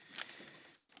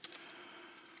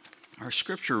Our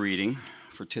scripture reading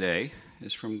for today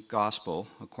is from Gospel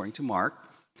according to Mark,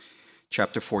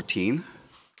 chapter 14,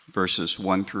 verses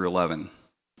 1 through 11.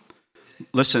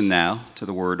 Listen now to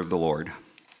the word of the Lord.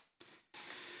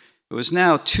 It was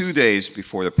now 2 days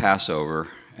before the Passover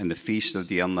and the feast of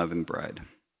the unleavened bread.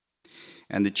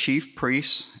 And the chief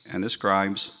priests and the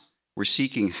scribes were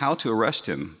seeking how to arrest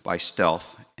him by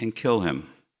stealth and kill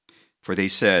him. For they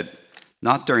said,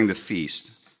 "Not during the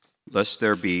feast, lest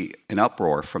there be an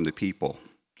uproar from the people."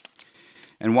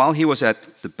 And while he was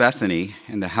at the Bethany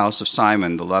in the house of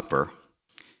Simon the leper,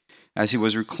 as he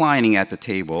was reclining at the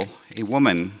table, a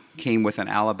woman came with an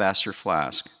alabaster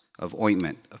flask of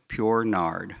ointment of pure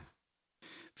nard,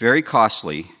 very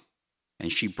costly,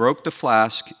 and she broke the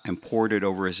flask and poured it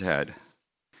over his head.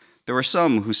 There were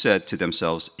some who said to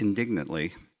themselves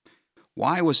indignantly,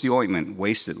 "Why was the ointment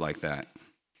wasted like that?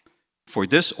 For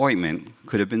this ointment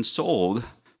could have been sold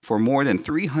for more than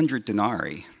 300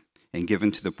 denarii and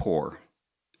given to the poor."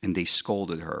 And they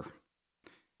scolded her.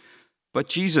 But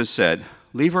Jesus said,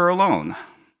 "Leave her alone.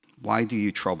 Why do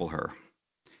you trouble her?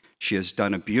 She has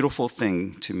done a beautiful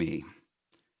thing to me.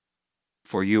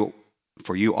 For you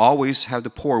always have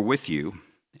the poor with you,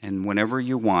 and whenever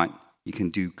you want, you can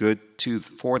do good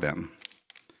for them.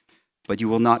 But you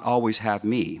will not always have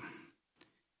me.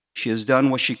 She has done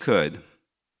what she could.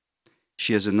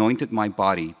 She has anointed my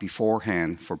body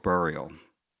beforehand for burial.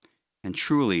 And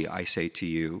truly, I say to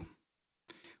you,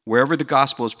 wherever the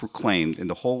gospel is proclaimed in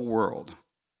the whole world,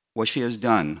 what she has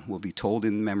done will be told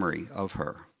in memory of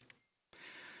her."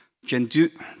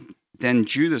 Then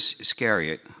Judas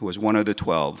Iscariot, who was one of the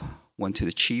 12, went to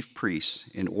the chief priests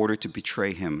in order to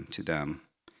betray him to them.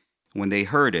 When they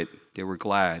heard it, they were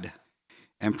glad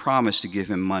and promised to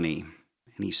give him money,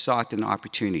 and he sought an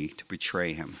opportunity to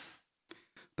betray him.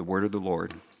 The word of the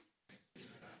Lord.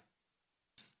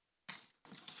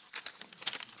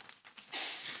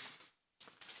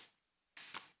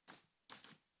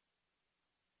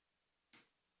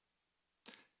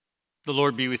 The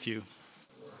Lord be with you.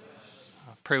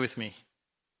 Pray with me.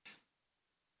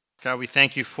 God, we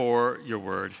thank you for your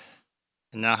word.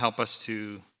 And now help us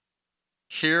to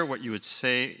hear what you would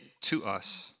say to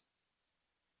us.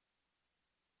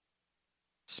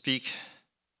 Speak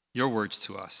your words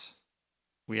to us.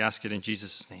 We ask it in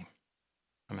Jesus' name.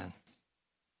 Amen.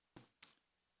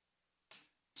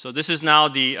 So this is now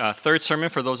the third sermon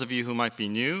for those of you who might be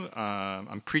new.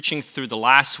 I'm preaching through the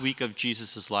last week of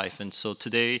Jesus' life. And so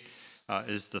today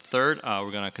is the third.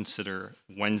 We're going to consider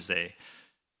Wednesday.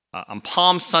 On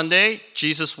Palm Sunday,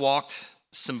 Jesus walked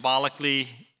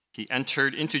symbolically. He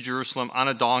entered into Jerusalem on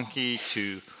a donkey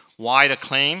to wide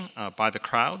acclaim by the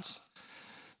crowds.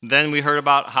 Then we heard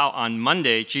about how on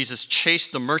Monday, Jesus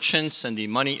chased the merchants and the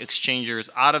money exchangers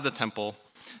out of the temple,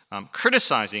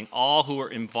 criticizing all who were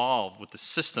involved with the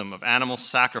system of animal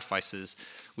sacrifices,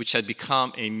 which had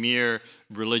become a mere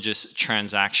religious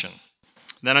transaction.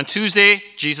 Then on Tuesday,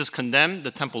 Jesus condemned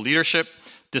the temple leadership,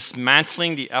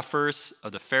 dismantling the efforts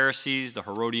of the Pharisees, the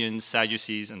Herodians,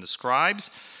 Sadducees, and the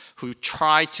scribes, who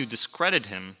tried to discredit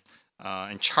him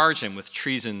and charge him with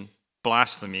treason,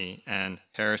 blasphemy, and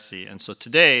heresy. And so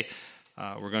today,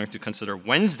 we're going to consider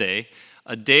Wednesday,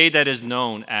 a day that is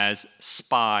known as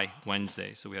Spy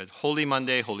Wednesday. So we had Holy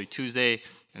Monday, Holy Tuesday,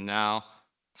 and now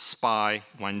Spy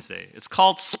Wednesday. It's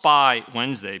called Spy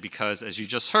Wednesday because, as you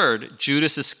just heard,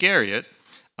 Judas Iscariot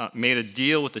made a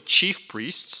deal with the chief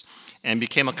priests and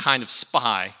became a kind of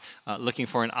spy looking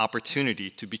for an opportunity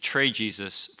to betray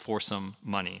Jesus for some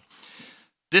money.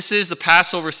 This is the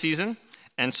Passover season.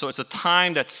 And so it's a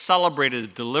time that celebrated the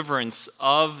deliverance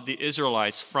of the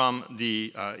Israelites from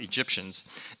the Egyptians.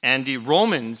 And the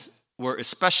Romans were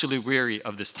especially weary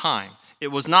of this time. It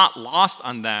was not lost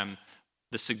on them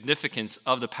the significance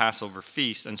of the Passover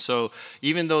feast. And so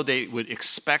even though they would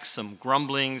expect some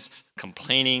grumblings,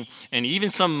 complaining, and even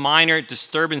some minor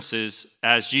disturbances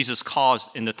as Jesus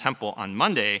caused in the temple on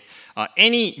Monday,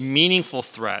 any meaningful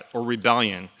threat or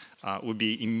rebellion would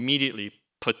be immediately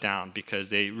put down because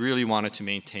they really wanted to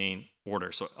maintain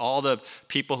order. So all the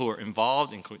people who were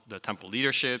involved, including the temple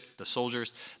leadership, the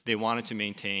soldiers, they wanted to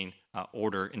maintain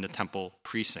order in the temple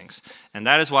precincts. And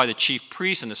that is why the chief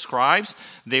priests and the scribes,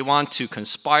 they want to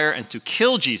conspire and to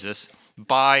kill Jesus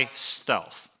by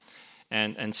stealth.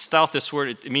 And stealth, this word,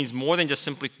 it means more than just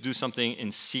simply to do something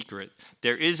in secret.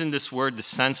 There is in this word the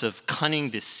sense of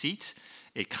cunning deceit,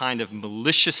 a kind of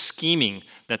malicious scheming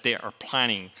that they are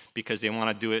planning because they want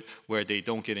to do it where they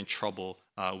don't get in trouble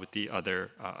with the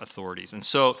other authorities. And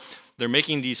so they're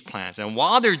making these plans. And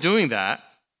while they're doing that,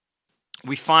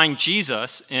 we find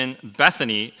Jesus in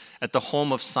Bethany at the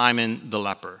home of Simon the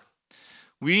leper.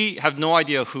 We have no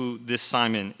idea who this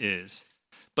Simon is.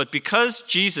 But because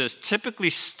Jesus typically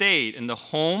stayed in the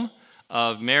home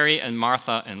of Mary and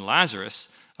Martha and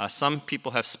Lazarus, some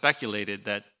people have speculated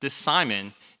that this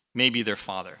Simon may be their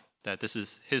father, that this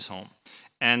is his home,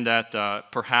 and that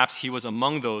perhaps he was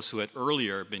among those who had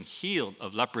earlier been healed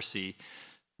of leprosy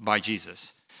by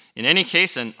Jesus. In any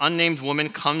case, an unnamed woman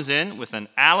comes in with an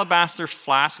alabaster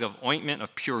flask of ointment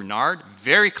of pure nard,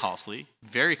 very costly,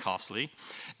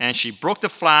 and she broke the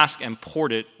flask and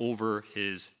poured it over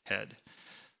his head.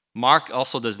 Mark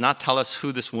also does not tell us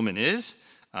who this woman is,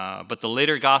 but the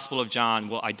later Gospel of John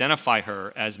will identify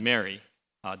her as Mary,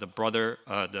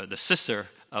 the sister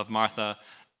of Martha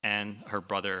and her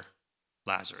brother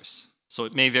Lazarus. So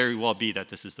it may very well be that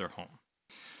this is their home.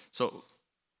 So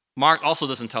Mark also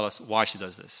doesn't tell us why she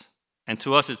does this. And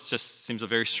to us, it just seems a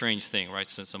very strange thing, right?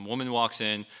 So some woman walks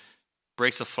in,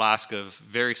 breaks a flask of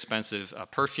very expensive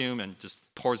perfume, and just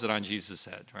pours it on Jesus'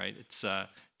 head, right? It's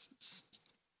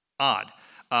odd.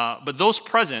 But those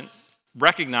present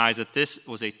recognize that this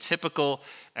was a typical,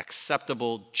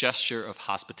 acceptable gesture of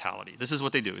hospitality. This is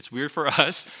what they do. It's weird for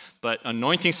us, but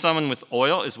anointing someone with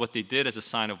oil is what they did as a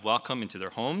sign of welcome into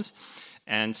their homes.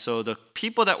 And so the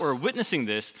people that were witnessing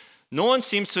this, no one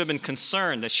seems to have been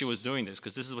concerned that she was doing this,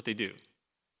 because this is what they do.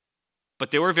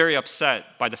 But they were very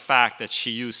upset by the fact that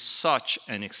she used such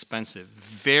an expensive,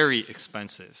 very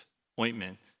expensive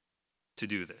ointment to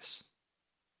do this.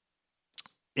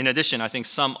 In addition, I think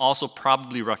some also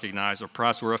probably recognized or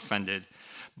perhaps were offended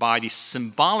by the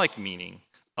symbolic meaning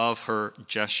of her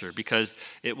gesture, because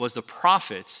it was the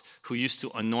prophets who used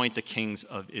to anoint the kings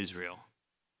of Israel.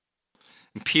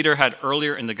 And Peter had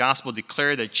earlier in the gospel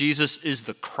declared that Jesus is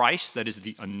the Christ, that is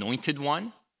the anointed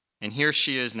one. And here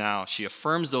she is now. She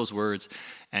affirms those words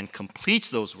and completes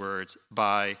those words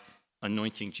by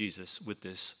anointing Jesus with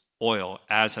this oil,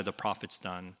 as had the prophets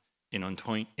done in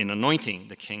anointing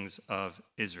the kings of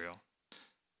Israel.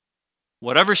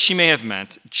 Whatever she may have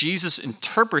meant, Jesus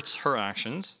interprets her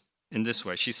actions in this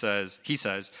way. He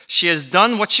says, "She has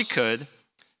done what she could.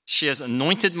 She has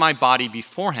anointed my body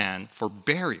beforehand for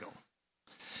burial."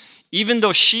 Even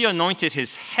though she anointed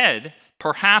his head,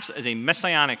 perhaps as a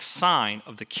messianic sign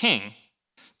of the king,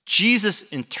 Jesus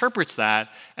interprets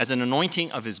that as an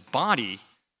anointing of his body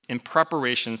in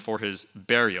preparation for his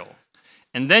burial.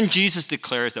 And then Jesus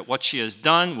declares that what she has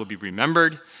done will be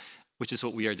remembered, which is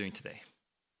what we are doing today.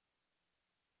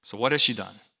 So what has she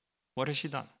done? What has she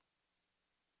done?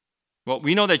 Well,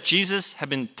 we know that Jesus had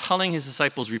been telling his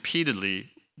disciples repeatedly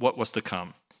what was to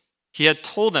come. He had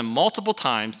told them multiple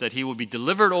times that he would be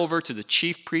delivered over to the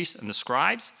chief priests and the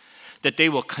scribes, that they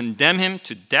will condemn him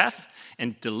to death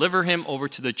and deliver him over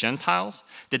to the Gentiles,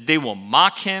 that they will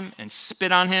mock him and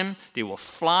spit on him, they will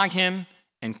flog him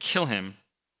and kill him,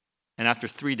 and after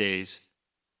 3 days,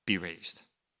 be raised.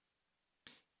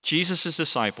 Jesus'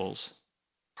 disciples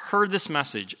heard this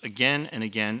message again and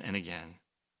again and again,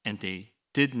 and they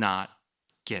did not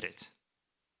get it.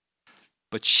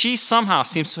 But she somehow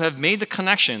seems to have made the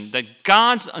connection that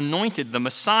God's anointed, the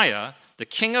Messiah, the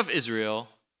King of Israel,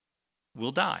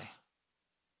 will die.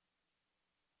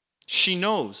 She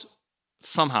knows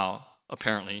somehow,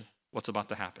 apparently, what's about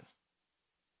to happen.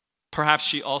 Perhaps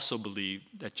she also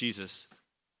believed that Jesus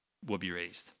will be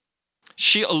raised.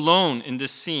 She alone in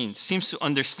this scene seems to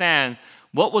understand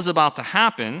what was about to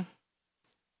happen.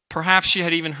 Perhaps she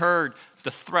had even heard the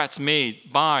threats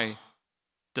made by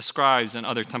the scribes and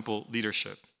other temple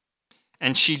leadership.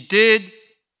 And she did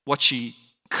what she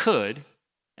could,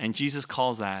 and Jesus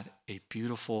calls that a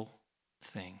beautiful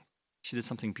thing. She did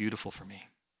something beautiful for me.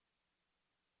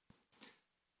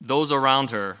 Those around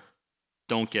her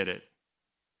don't get it.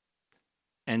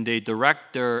 And they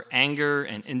direct their anger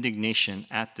and indignation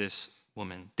at this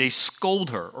woman. They scold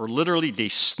her, or literally they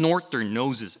snort their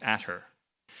noses at her.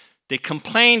 They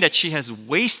complain that she has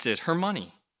wasted her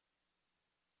money.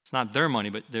 It's not their money,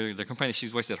 but they're complaining that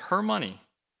she's wasted her money.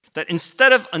 That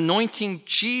instead of anointing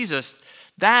Jesus,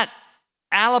 that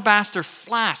alabaster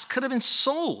flask could have been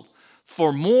sold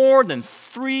for more than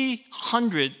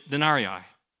 300 denarii,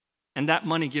 and that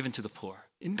money given to the poor.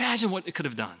 Imagine what it could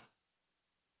have done.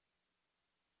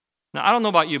 Now, I don't know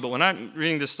about you, but when I'm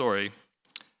reading this story,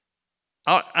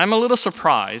 I'm a little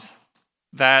surprised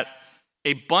that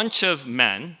a bunch of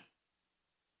men,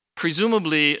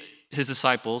 presumably his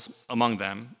disciples among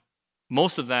them,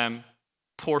 most of them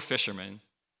poor fishermen,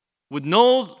 would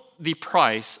know the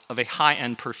price of a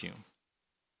high-end perfume.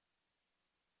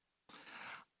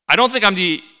 I don't think I'm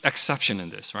the exception in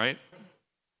this, right?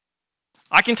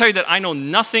 I can tell you that I know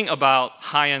nothing about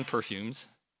high-end perfumes.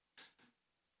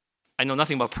 I know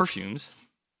nothing about perfumes.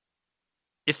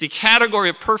 If the category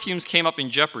of perfumes came up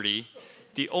in Jeopardy,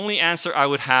 The only answer I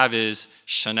would have is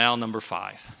Chanel No.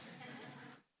 5.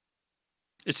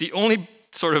 It's the only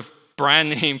sort of brand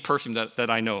name perfume that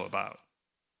I know about.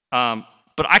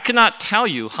 But I could not tell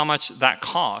you how much that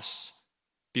costs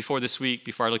before this week,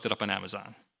 before I looked it up on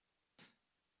Amazon.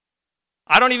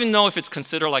 I don't even know if it's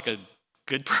considered like a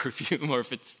good perfume or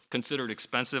if it's considered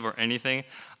expensive or anything,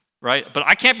 right? But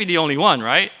I can't be the only one,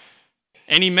 right?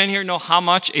 Any men here know how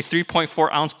much a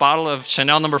 3.4 ounce bottle of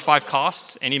Chanel No. 5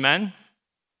 costs? Any men?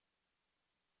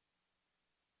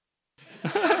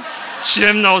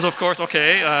 Jim knows, of course.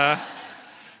 Okay.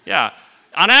 Yeah.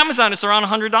 On Amazon, it's around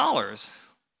 $100.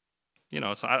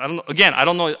 So I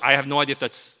don't know. I have no idea if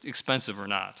that's expensive or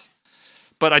not.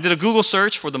 But I did a Google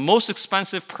search for the most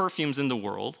expensive perfumes in the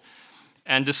world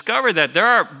and discovered that there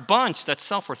are a bunch that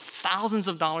sell for thousands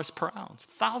of dollars per ounce.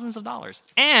 Thousands of dollars.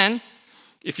 And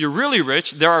if you're really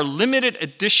rich, there are limited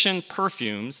edition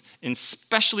perfumes in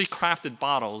specially crafted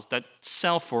bottles that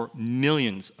sell for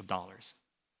millions of dollars.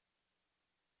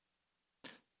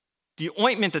 The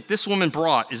ointment that this woman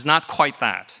brought is not quite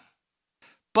that.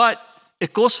 But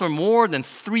it goes for more than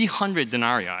 300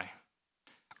 denarii.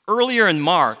 Earlier in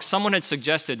Mark, someone had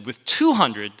suggested with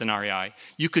 200 denarii,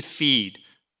 you could feed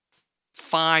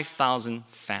 5,000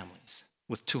 families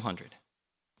with 200.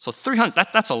 So 300,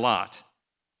 that's a lot.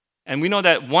 And we know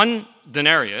that one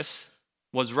denarius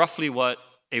was roughly what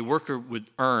a worker would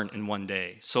earn in one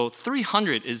day. So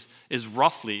 300 is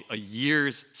roughly a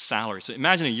year's salary. So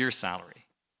imagine a year's salary.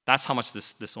 That's how much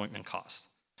this ointment costs.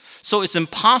 So it's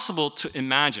impossible to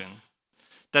imagine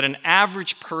that an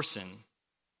average person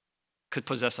could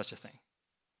possess such a thing,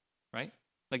 right?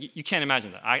 Like, you can't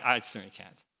imagine that. I certainly can't.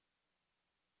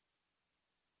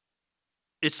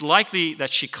 It's likely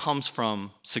that she comes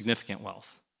from significant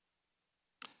wealth.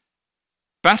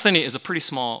 Bethany is a pretty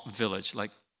small village.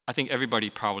 Like, I think everybody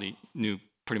probably knew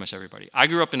pretty much everybody. I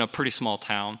grew up in a pretty small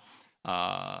town,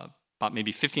 about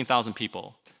maybe 15,000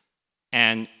 people.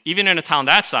 And even in a town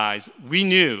that size, we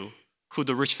knew who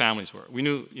the rich families were. We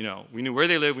knew where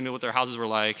they lived. We knew what their houses were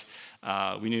like.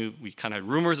 We kind of had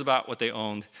rumors about what they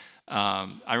owned.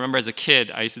 I remember as a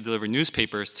kid, I used to deliver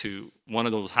newspapers to one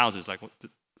of those houses. Like,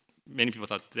 many people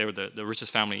thought they were the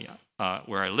richest family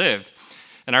where I lived.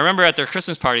 And I remember at their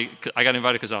Christmas party, I got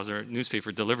invited because I was their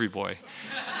newspaper delivery boy.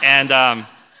 And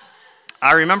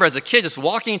I remember as a kid just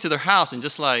walking into their house and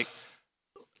just like,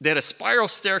 they had a spiral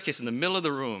staircase in the middle of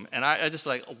the room. And I just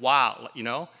like, wow,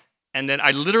 And then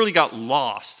I literally got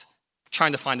lost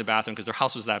trying to find the bathroom because their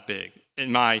house was that big.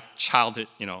 In my childhood,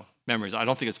 memories, I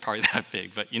don't think it's probably that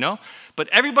big, but But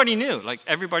everybody knew,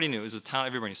 everybody knew. It was a town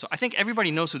everybody knew. So I think everybody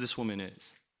knows who this woman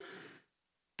is.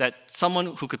 That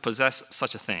someone who could possess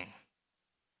such a thing.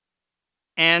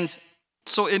 And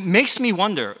so it makes me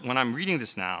wonder, when I'm reading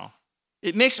this now,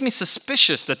 it makes me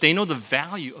suspicious that they know the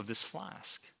value of this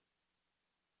flask.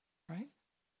 Right?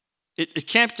 It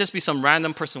can't just be some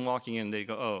random person walking in, they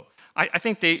go, oh, I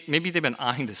think maybe they've been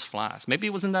eyeing this flask. Maybe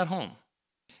it was in that home.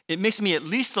 It makes me at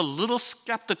least a little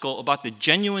skeptical about the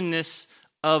genuineness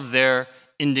of their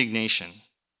indignation.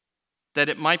 That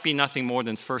it might be nothing more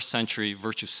than first century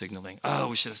virtue signaling. Oh,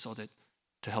 we should have sold it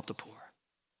to help the poor.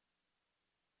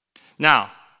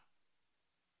 Now,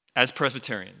 as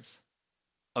Presbyterians,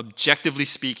 objectively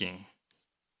speaking,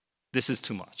 this is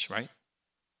too much, right?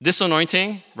 This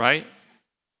anointing, right?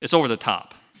 It's over the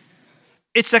top.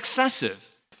 It's excessive.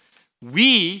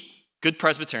 We, good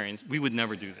Presbyterians, we would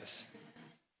never do this.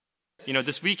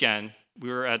 This weekend, we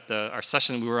were at our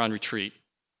session, we were on retreat,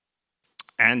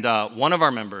 and one of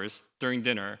our members, during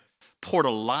dinner, poured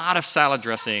a lot of salad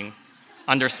dressing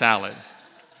on their salad.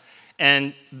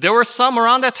 And there were some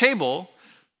around that table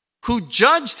who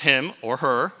judged him or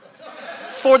her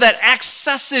for that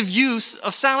excessive use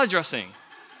of salad dressing.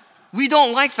 We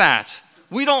don't like that.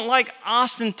 We don't like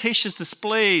ostentatious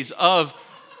displays of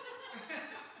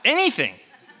anything,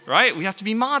 right? We have to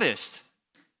be modest.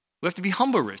 We have to be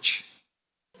humble rich.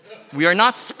 We are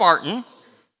not Spartan,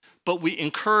 but we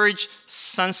encourage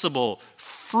sensible,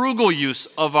 frugal use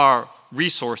of our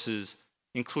resources,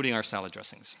 including our salad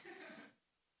dressings.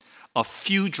 A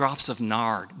few drops of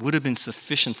nard would have been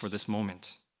sufficient for this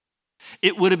moment.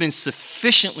 It would have been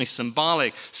sufficiently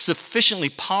symbolic, sufficiently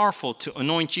powerful to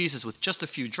anoint Jesus with just a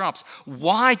few drops.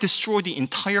 Why destroy the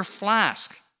entire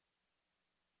flask?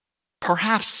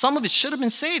 Perhaps some of it should have been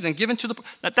saved and given to the poor.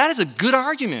 That is a good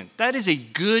argument. That is a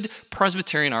good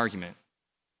Presbyterian argument.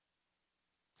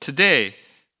 Today,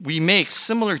 we make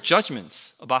similar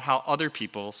judgments about how other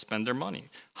people spend their money,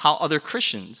 how other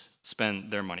Christians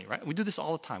spend their money, right? We do this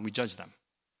all the time. We judge them.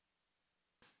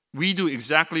 We do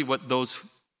exactly what those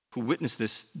who witnessed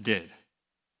this did.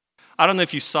 I don't know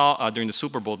if you saw during the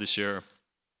Super Bowl this year,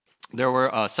 there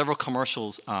were several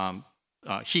commercials.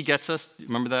 He Gets Us,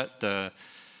 remember that? The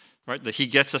He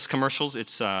Gets Us commercials.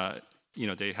 It's,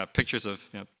 they have pictures of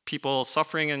people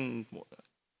suffering and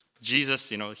Jesus,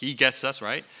 He gets us,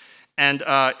 right? And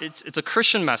it's a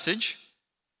Christian message.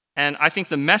 And I think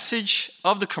the message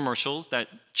of the commercials that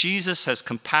Jesus has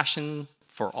compassion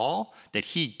for all, that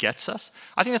He gets us,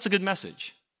 I think that's a good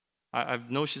message. I've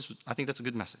no issues with, I think that's a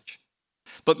good message.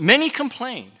 But many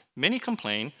complain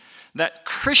that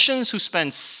Christians who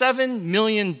spend $7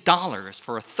 million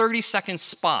for a 30-second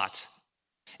spot,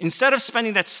 instead of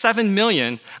spending that $7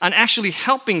 million on actually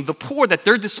helping the poor that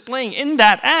they're displaying in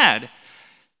that ad,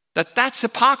 that's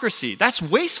hypocrisy, that's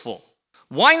wasteful.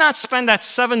 Why not spend that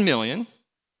 $7 million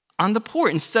on the poor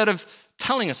instead of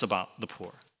telling us about the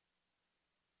poor?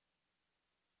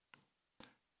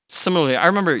 Similarly, I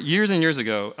remember years and years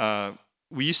ago,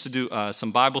 we used to do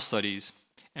some Bible studies,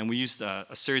 and we used a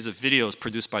series of videos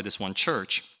produced by this one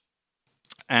church.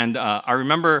 And I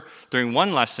remember during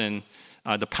one lesson,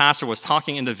 the pastor was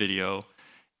talking in the video,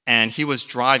 and he was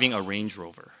driving a Range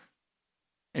Rover.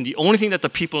 And the only thing that the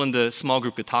people in the small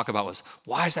group could talk about was,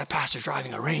 why is that pastor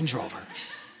driving a Range Rover?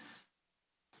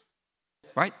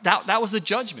 Right? That was the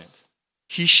judgment.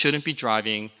 He shouldn't be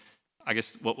driving, I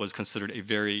guess, what was considered a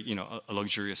very, a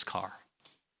luxurious car.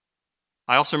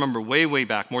 I also remember way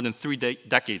back, more than 3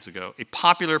 decades ago, a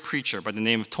popular preacher by the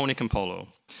name of Tony Campolo.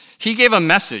 He gave a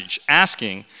message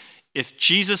asking if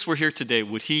Jesus were here today,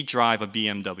 would he drive a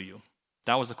BMW?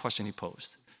 That was the question he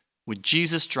posed. Would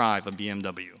Jesus drive a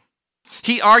BMW?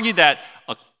 He argued that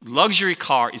a luxury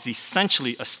car is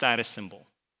essentially a status symbol.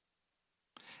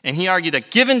 And he argued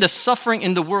that given the suffering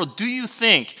in the world, do you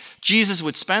think Jesus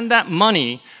would spend that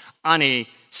money on a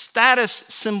status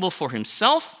symbol for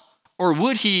himself, or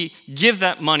would he give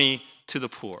that money to the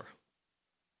poor?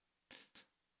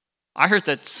 I heard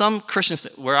that some Christians,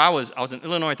 where I was in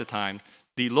Illinois at the time,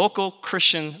 the local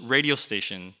Christian radio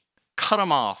station cut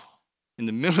him off in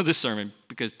the middle of the sermon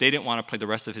because they didn't want to play the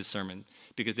rest of his sermon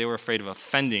because they were afraid of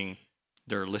offending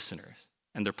their listeners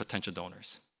and their potential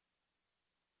donors.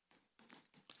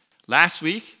 Last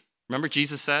week, remember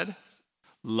Jesus said,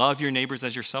 love your neighbors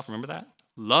as yourself. Remember that?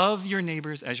 Love your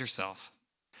neighbors as yourself.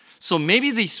 So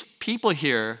maybe these people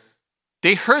here,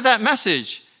 they heard that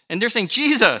message and they're saying,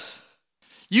 Jesus,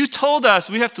 you told us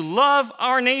we have to love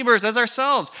our neighbors as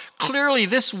ourselves. Clearly,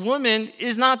 this woman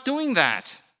is not doing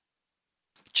that.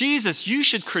 Jesus, you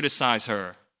should criticize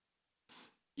her.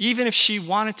 Even if she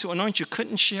wanted to anoint you,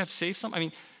 couldn't she have saved some? I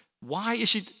mean, why is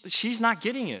she's not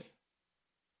getting it?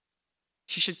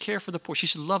 She should care for the poor. She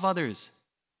should love others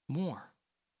more.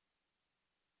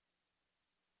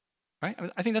 Right?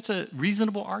 I think that's a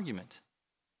reasonable argument.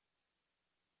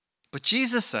 But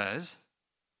Jesus says,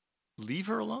 leave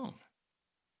her alone.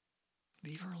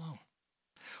 Leave her alone.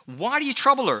 Why do you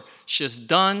trouble her? She has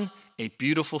done a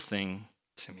beautiful thing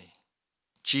to me.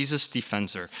 Jesus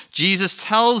defends her. Jesus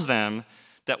tells them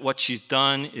that what she's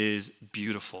done is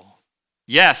beautiful.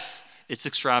 Yes, it's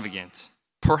extravagant,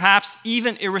 perhaps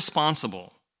even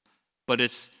irresponsible, but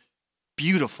it's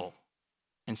beautiful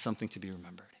and something to be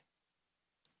remembered.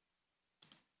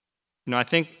 I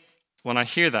think when I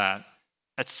hear that,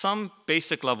 at some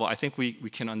basic level, I think we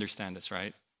can understand this,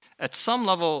 right? At some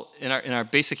level in our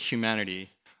basic humanity,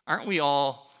 aren't we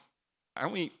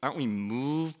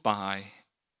moved by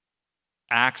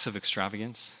acts of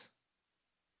extravagance?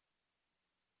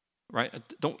 Right?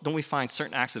 Don't we find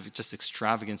certain acts of just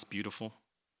extravagance beautiful?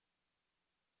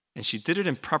 And she did it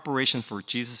in preparation for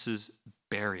Jesus'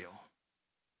 burial.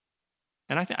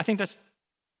 And I think that's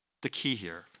the key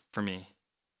here for me.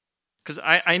 Because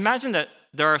I imagine that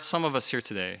there are some of us here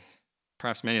today,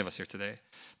 perhaps many of us here today,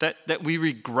 that we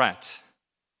regret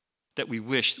that we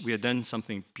wished we had done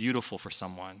something beautiful for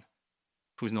someone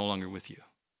who's no longer with you.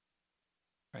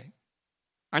 Right?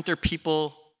 Aren't there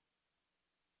people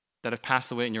that have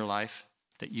passed away in your life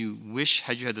that you wish,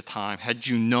 had you had the time, had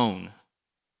you known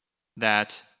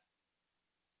that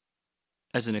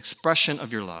as an expression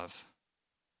of your love,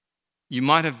 you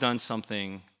might have done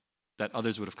something that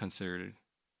others would have considered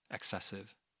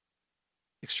excessive,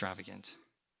 extravagant,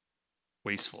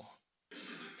 wasteful?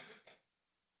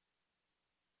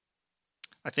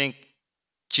 I think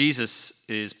Jesus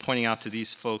is pointing out to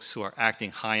these folks who are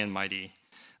acting high and mighty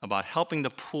about helping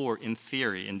the poor in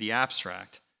theory, in the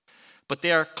abstract, but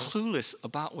they are clueless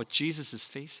about what Jesus is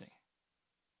facing.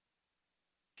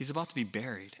 He's about to be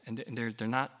buried, and they're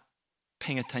not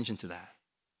paying attention to that.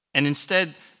 And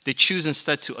instead, they choose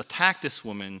to attack this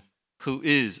woman who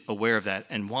is aware of that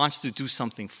and wants to do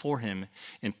something for him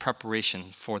in preparation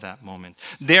for that moment.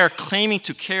 They are claiming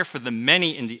to care for the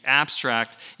many in the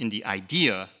abstract, in the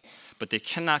idea, but they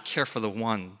cannot care for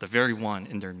the very one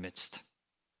in their midst.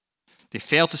 They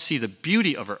fail to see the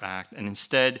beauty of her act and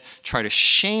instead try to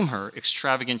shame her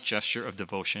extravagant gesture of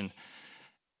devotion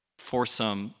for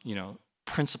some,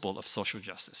 principle of social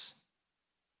justice.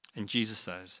 And Jesus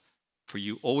says, for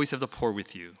you always have the poor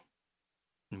with you,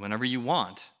 and whenever you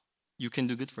want, you can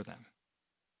do good for them.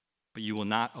 But you will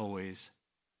not always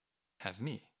have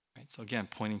me. Right? So again,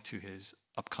 pointing to his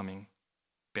upcoming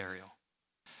burial.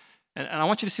 And I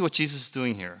want you to see what Jesus is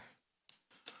doing here.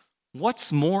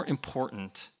 What's more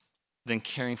important than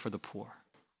caring for the poor?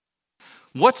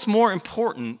 What's more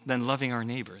important than loving our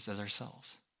neighbors as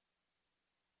ourselves?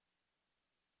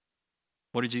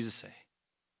 What did Jesus say?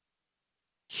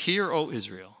 Hear, O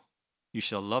Israel, you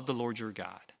shall love the Lord your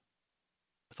God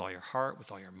with all your heart,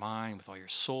 with all your mind, with all your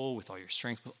soul, with all your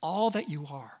strength, with all that you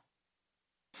are.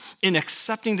 In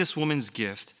accepting this woman's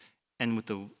gift, and with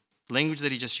the language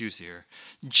that he just used here,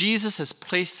 Jesus has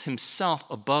placed himself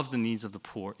above the needs of the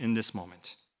poor in this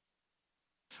moment.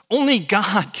 Only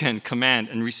God can command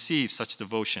and receive such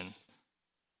devotion.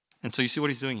 And so you see what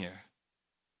he's doing here.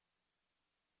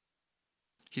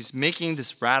 He's making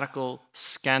this radical,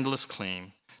 scandalous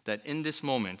claim that in this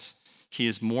moment, he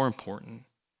is more important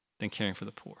than caring for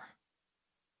the poor.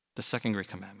 The second great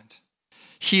commandment.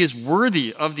 He is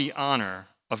worthy of the honor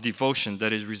of devotion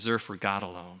that is reserved for God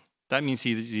alone. That means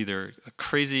he's either a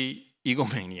crazy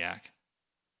egomaniac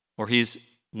or he's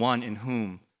one in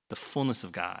whom the fullness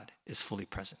of God is fully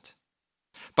present.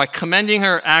 By commending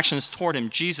her actions toward him,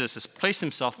 Jesus has placed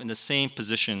himself in the same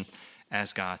position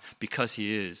as God because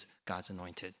he is God's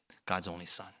anointed, God's only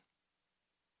son.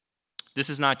 This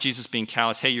is not Jesus being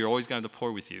callous, hey, you're always going to have the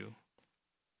poor with you.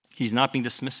 He's not being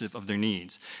dismissive of their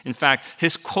needs. In fact,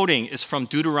 his quoting is from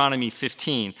Deuteronomy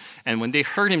 15. And when they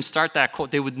heard him start that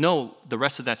quote, they would know the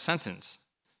rest of that sentence.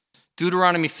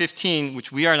 Deuteronomy 15, which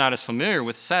we are not as familiar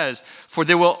with, says, for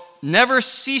there will never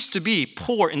cease to be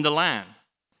poor in the land.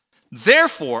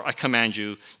 Therefore, I command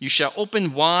you, you shall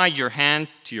open wide your hand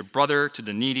to your brother, to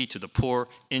the needy, to the poor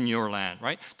in your land,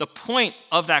 right? The point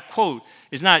of that quote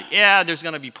is not, there's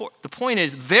going to be poor. The point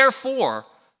is, therefore,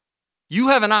 you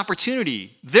have an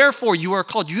opportunity. Therefore, you are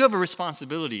called. You have a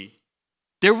responsibility.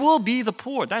 There will be the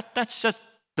poor. That's just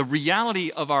the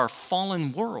reality of our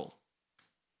fallen world.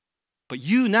 But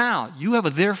you have a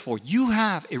therefore. You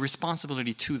have a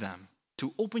responsibility to them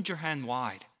to open your hand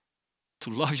wide, to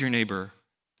love your neighbor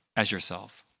as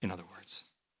yourself, in other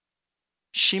words.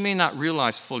 She may not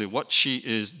realize fully what she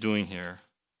is doing here,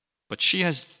 but she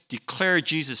has declared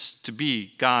Jesus to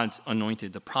be God's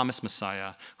anointed, the promised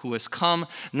Messiah, who has come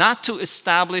not to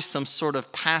establish some sort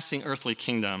of passing earthly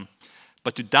kingdom,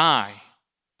 but to die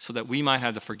so that we might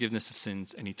have the forgiveness of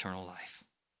sins and eternal life.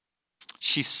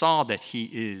 She saw that he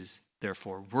is,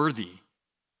 therefore, worthy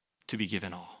to be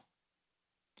given all.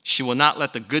 She will not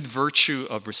let the good virtue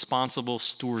of responsible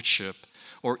stewardship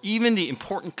or even the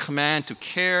important command to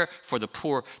care for the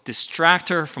poor distract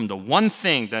her from the one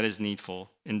thing that is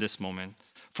needful in this moment,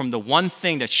 from the one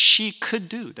thing that she could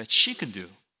do.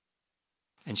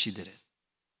 And she did it.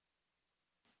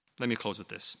 Let me close with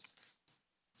this.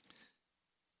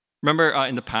 Remember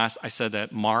in the past, I said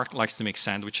that Mark likes to make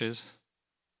sandwiches,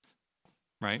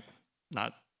 right?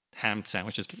 Not ham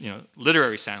sandwiches, but,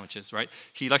 literary sandwiches, right?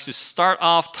 He likes to start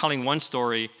off telling one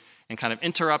story and kind of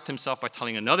interrupt himself by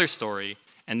telling another story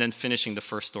and then finishing the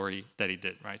first story that he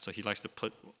did, right? So he likes to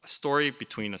put a story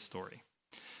between a story.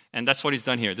 And that's what he's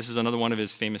done here. This is another one of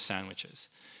his famous sandwiches.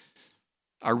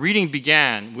 Our reading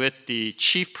began with the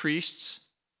chief priests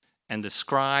and the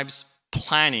scribes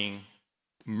planning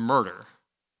murder.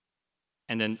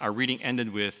 And then our reading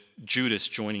ended with Judas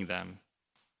joining them,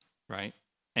 right?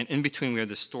 And in between, we have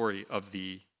the story of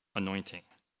the anointing.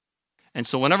 And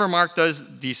so whenever Mark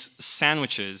does these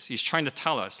sandwiches, he's trying to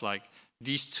tell us, like,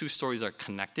 these two stories are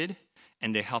connected,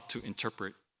 and they help to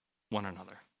interpret one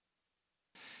another.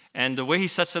 And the way he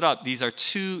sets it up, these are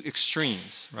two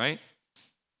extremes, right?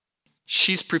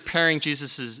 She's preparing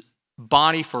Jesus'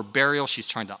 body for burial. She's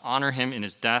trying to honor him in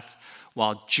his death,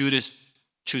 while Judas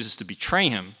chooses to betray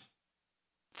him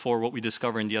for what we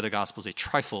discover in the other Gospels, a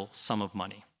trifle sum of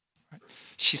money. Right?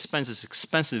 She spends this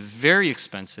expensive, very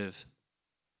expensive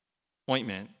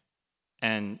ointment,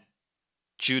 and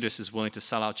Judas is willing to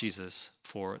sell out Jesus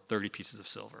for 30 pieces of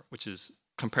silver, which is,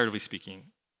 comparatively speaking,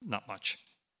 not much.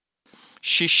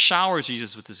 She showers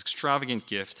Jesus with this extravagant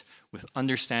gift with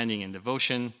understanding and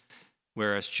devotion,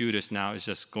 whereas Judas now is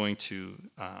just going to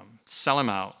sell him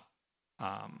out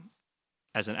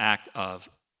as an act of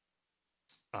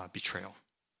betrayal.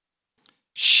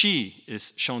 She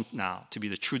is shown now to be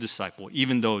the true disciple,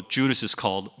 even though Judas is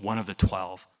called one of the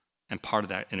 12 and part of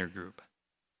that inner group.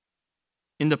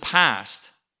 In the past,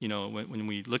 when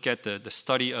we look at the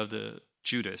study of the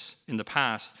Judas, in the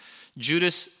past,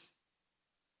 Judas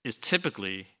is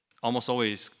typically, almost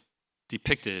always,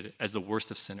 depicted as the worst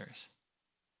of sinners.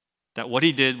 That what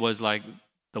he did was like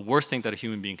the worst thing that a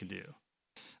human being could do.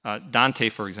 Dante,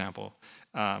 for example,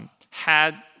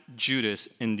 had Judas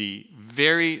in the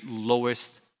very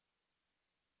lowest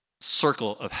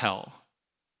circle of hell.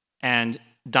 And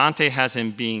Dante has him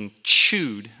being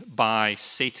chewed by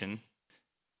Satan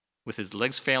with his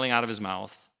legs failing out of his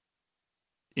mouth,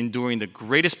 enduring the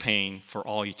greatest pain for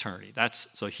all eternity.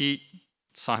 So he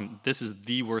saw him, this is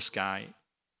the worst guy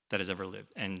that has ever lived,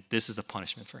 and this is the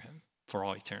punishment for him for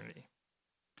all eternity.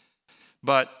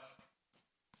 But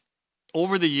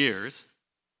over the years,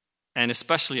 and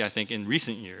especially I think in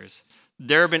recent years,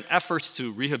 there have been efforts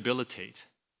to rehabilitate,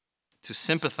 to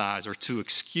sympathize, or to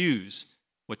excuse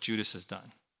what Judas has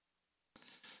done.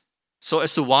 So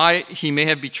as to why he may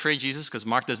have betrayed Jesus, because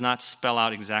Mark does not spell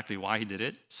out exactly why he did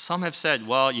it, some have said,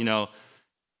 well,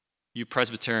 you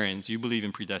Presbyterians, you believe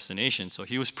in predestination, so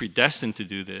he was predestined to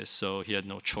do this, so he had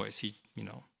no choice.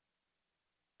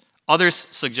 Others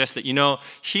suggest that,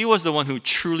 he was the one who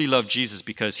truly loved Jesus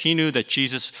because he knew that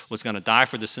Jesus was going to die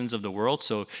for the sins of the world,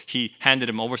 so he handed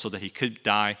him over so that he could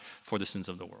die for the sins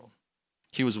of the world.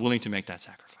 He was willing to make that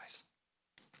sacrifice.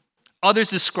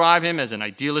 Others describe him as an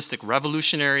idealistic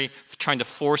revolutionary, trying to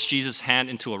force Jesus'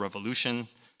 hand into a revolution.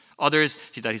 Others,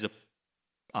 that he's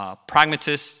a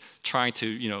pragmatist, trying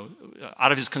to,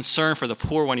 out of his concern for the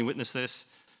poor when he witnessed this.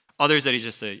 Others, that he's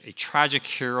just a tragic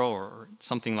hero or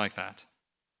something like that.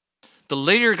 The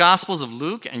later Gospels of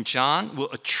Luke and John will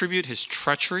attribute his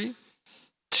treachery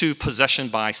to possession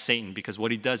by Satan, because what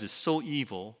he does is so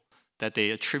evil that they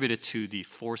attribute it to the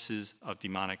forces of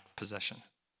demonic possession.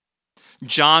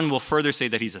 John will further say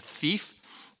that he's a thief,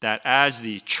 that as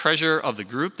the treasurer of the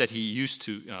group, that he used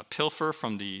to pilfer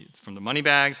from the money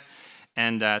bags,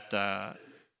 and that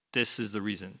this is the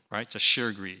reason, right? Just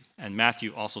sheer greed. And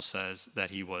Matthew also says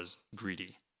that he was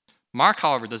greedy. Mark,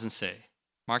 however, doesn't say.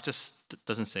 Mark just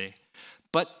doesn't say.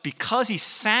 But because he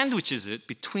sandwiches it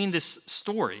between this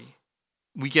story,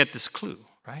 we get this clue,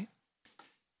 right?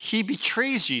 He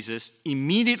betrays Jesus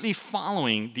immediately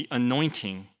following the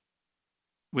anointing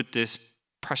with this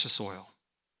precious oil.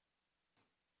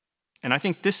 And I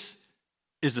think this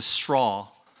is the straw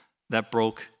that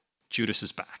broke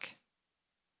Judas's back.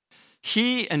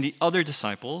 He and the other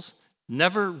disciples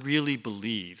never really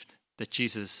believed that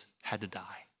Jesus had to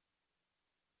die.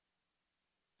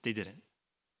 They didn't.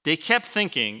 They kept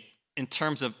thinking in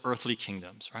terms of earthly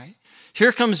kingdoms, right?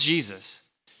 Here comes Jesus.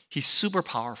 He's super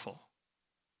powerful,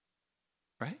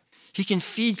 right? He can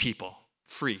feed people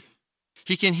free.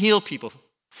 He can heal people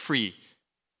free.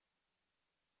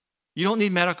 You don't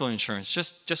need medical insurance.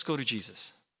 Just go to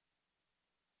Jesus.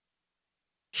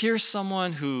 Here's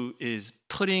someone who is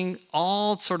putting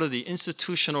all sort of the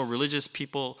institutional religious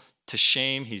people to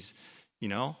shame. He's,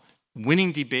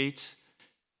 winning debates,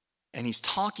 and he's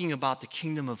talking about the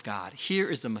kingdom of God. Here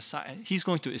is the Messiah. He's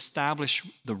going to establish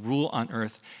the rule on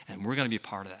earth, and we're going to be a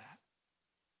part of that.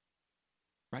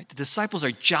 Right? The disciples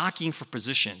are jockeying for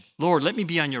position. Lord, let me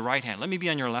be on your right hand. Let me be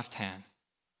on your left hand.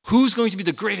 Who's going to be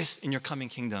the greatest in your coming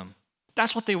kingdom?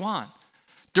 That's what they want.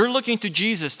 They're looking to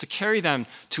Jesus to carry them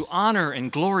to honor and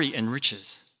glory and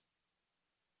riches.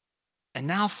 And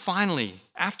now finally,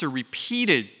 after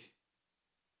repeated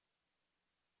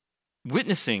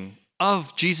witnessing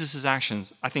of Jesus'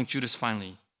 actions, I think Judas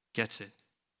finally gets it.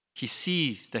 He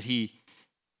sees that he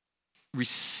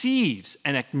receives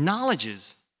and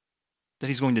acknowledges that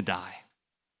he's going to die.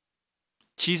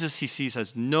 Jesus, he sees,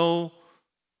 has no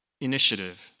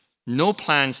initiative, no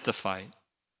plans to fight,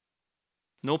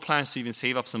 no plans to even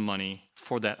save up some money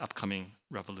for that upcoming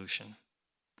revolution.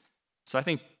 So I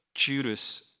think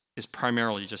Judas is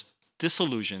primarily just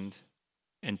disillusioned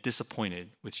and disappointed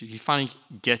with you. He finally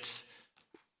gets,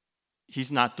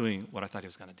 he's not doing what I thought he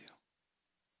was going to do.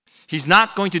 He's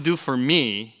not going to do for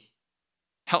me,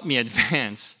 help me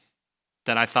advance,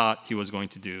 that I thought he was going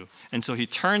to do. And so he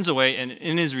turns away, and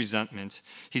in his resentment,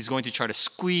 he's going to try to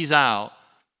squeeze out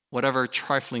whatever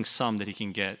trifling sum that he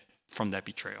can get from that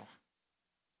betrayal.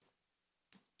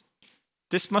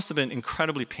 This must have been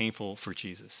incredibly painful for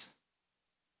Jesus.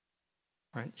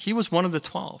 Right? He was one of the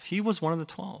 12. He was one of the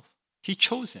 12. He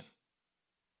chose him.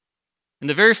 And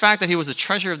the very fact that he was the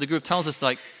treasurer of the group tells us,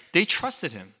 they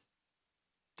trusted him.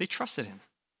 They trusted him.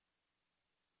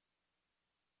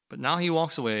 But now he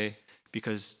walks away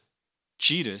because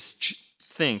Judas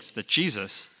thinks that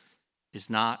Jesus is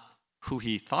not who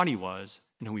he thought he was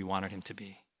and who he wanted him to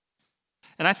be.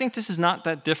 And I think this is not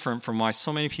that different from why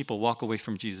so many people walk away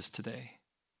from Jesus today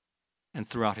and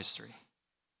throughout history.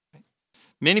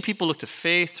 Many people look to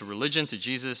faith, to religion, to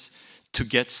Jesus to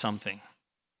get something.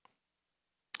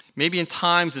 Maybe in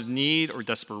times of need or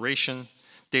desperation,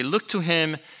 they look to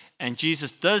him and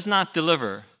Jesus does not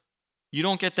deliver. You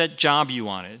don't get that job you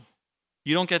wanted.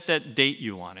 You don't get that date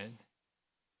you wanted.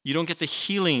 You don't get the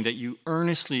healing that you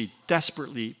earnestly,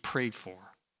 desperately prayed for.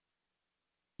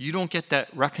 You don't get that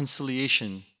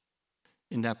reconciliation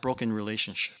in that broken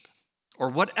relationship. Or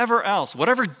whatever else,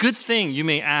 whatever good thing you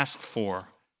may ask for,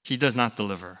 he does not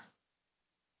deliver.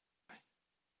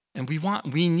 And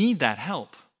we need that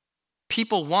help.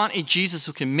 People want a Jesus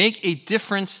who can make a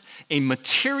difference, a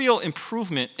material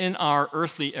improvement in our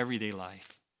earthly everyday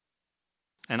life.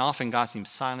 And often God seems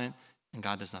silent and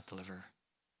God does not deliver.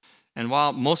 And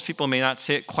while most people may not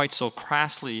say it quite so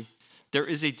crassly, there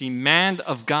is a demand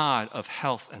of God of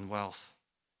health and wealth.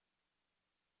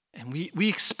 And we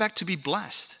expect to be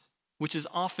blessed, which is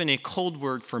often a cold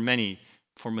word for many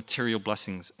for material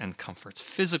blessings and comforts,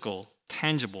 physical,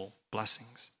 tangible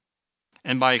blessings.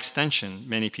 And by extension,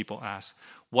 many people ask,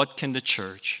 what can the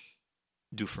church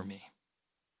do for me?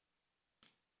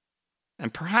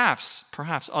 And perhaps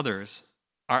others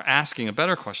are asking a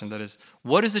better question, that is,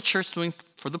 what is the church doing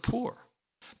for the poor?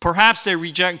 Perhaps they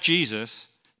reject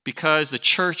Jesus because the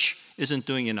church isn't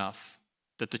doing enough,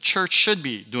 that the church should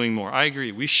be doing more. I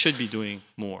agree, we should be doing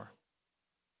more.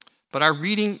 But our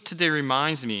reading today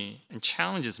reminds me and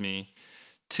challenges me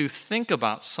to think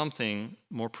about something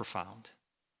more profound.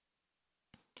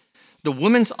 The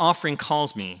woman's offering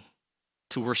calls me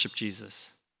to worship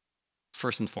Jesus,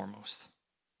 first and foremost.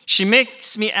 She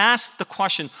makes me ask the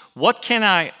question, what can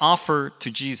I offer to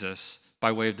Jesus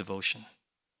by way of devotion?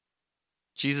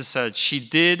 Jesus said she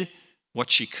did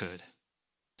what she could.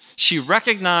 She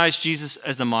recognized Jesus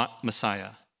as the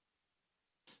Messiah.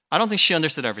 I don't think she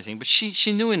understood everything, but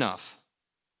she knew enough.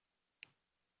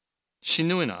 She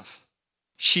knew enough.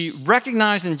 She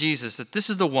recognized in Jesus that this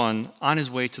is the one on his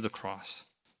way to the cross,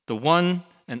 the one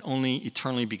and only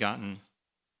eternally begotten,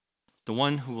 the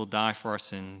one who will die for our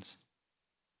sins.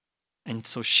 And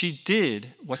so she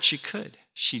did what she could.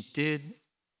 She did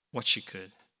what she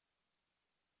could.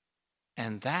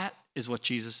 And that is what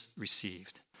Jesus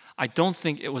received. I don't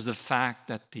think it was the fact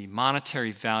that the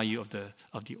monetary value of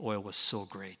the oil was so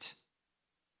great.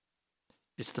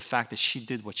 It's the fact that she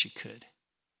did what she could.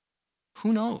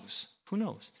 Who knows? Who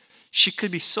knows? She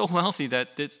could be so wealthy that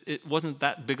it wasn't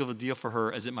that big of a deal for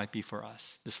her as it might be for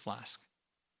us, this flask.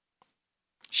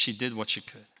 She did what she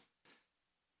could.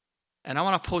 And I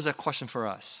want to pose that question for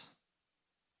us,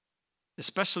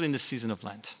 especially in this season of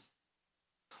Lent.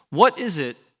 What is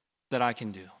it that I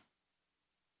can do?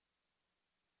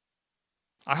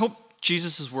 I hope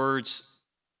Jesus' words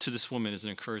to this woman is an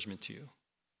encouragement to you.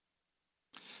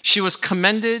 She was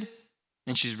commended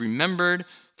and she's remembered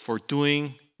for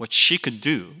doing what she could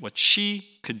do,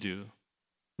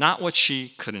 not what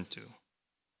she couldn't do.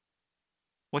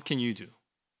 What can you do?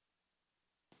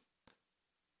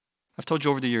 I've told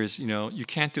you over the years, you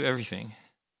can't do everything,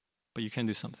 but you can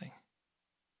do something.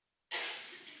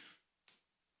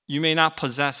 You may not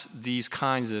possess these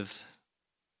kinds of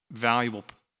valuable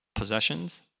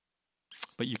possessions,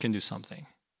 but you can do something.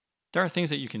 There are things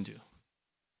that you can do.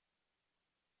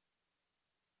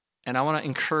 And I want to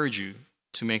encourage you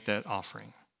to make that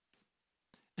offering.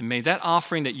 And may that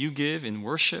offering that you give in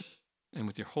worship and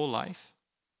with your whole life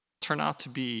turn out to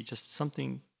be just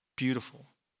something beautiful.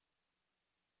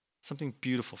 Something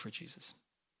beautiful for Jesus.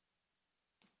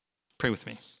 Pray with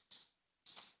me.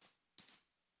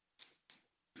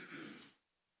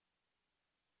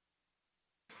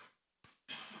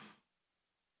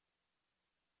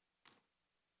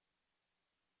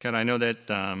 God, I know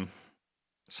that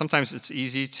sometimes it's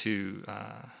easy to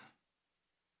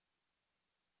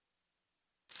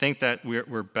think that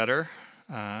we're better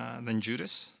than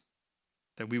Judas,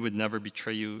 that we would never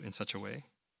betray you in such a way.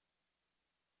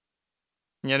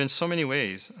 And yet in so many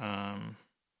ways,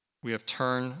 we have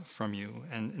turned from you.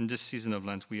 And in this season of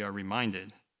Lent, we are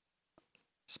reminded,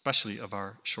 especially of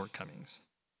our shortcomings.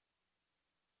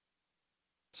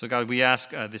 So God, we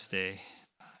ask this day,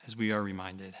 as we are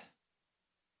reminded,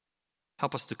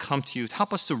 help us to come to you,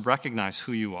 help us to recognize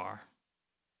who you are.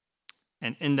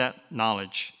 And in that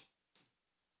knowledge,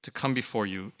 to come before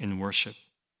you in worship,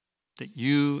 that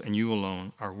you and you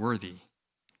alone are worthy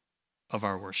of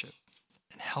our worship.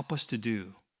 And help us to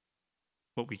do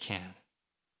what we can.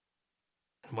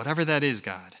 And whatever that is,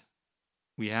 God,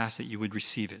 we ask that you would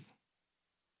receive it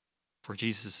for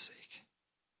Jesus' sake.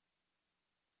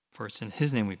 For it's in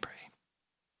his name we pray.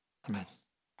 Amen.